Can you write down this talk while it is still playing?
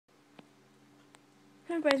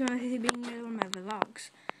Everybody's going to being another one of my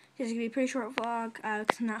vlogs. This is going to be a pretty short vlog,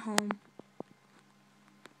 because I'm not home.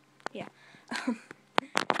 Yeah.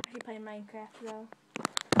 Actually playing Minecraft, though.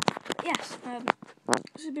 But yes,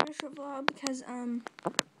 this will be a short vlog because,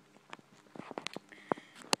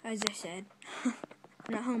 as I said, I'm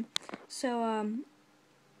not home. So,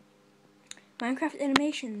 Minecraft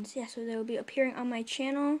animations, yeah, so they'll be appearing on my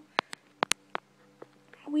channel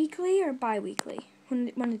weekly or bi-weekly.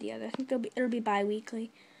 One or the other. I think it'll be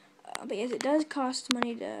bi-weekly. But yes, it does cost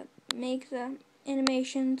money to make the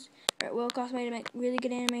animations, or it will cost money to make really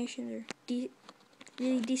good animations, or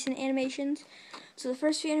really decent animations. So the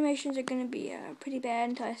first few animations are going to be pretty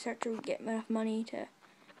bad until I start to get enough money to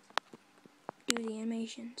do the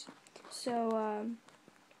animations. So,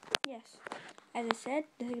 yes, as I said,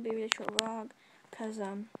 this is going to be a really short vlog, because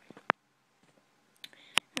I'm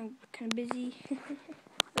kind of busy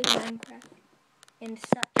with Minecraft and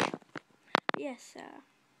such. Yes,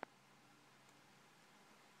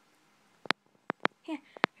 yeah,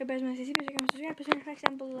 everybody's my subscribe, put your facts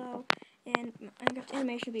down below, and Minecraft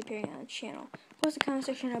animation will be appearing on the channel. Post the comment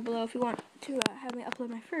section down below if you want to have me upload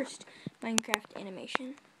my first Minecraft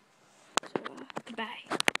animation. So,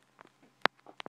 goodbye.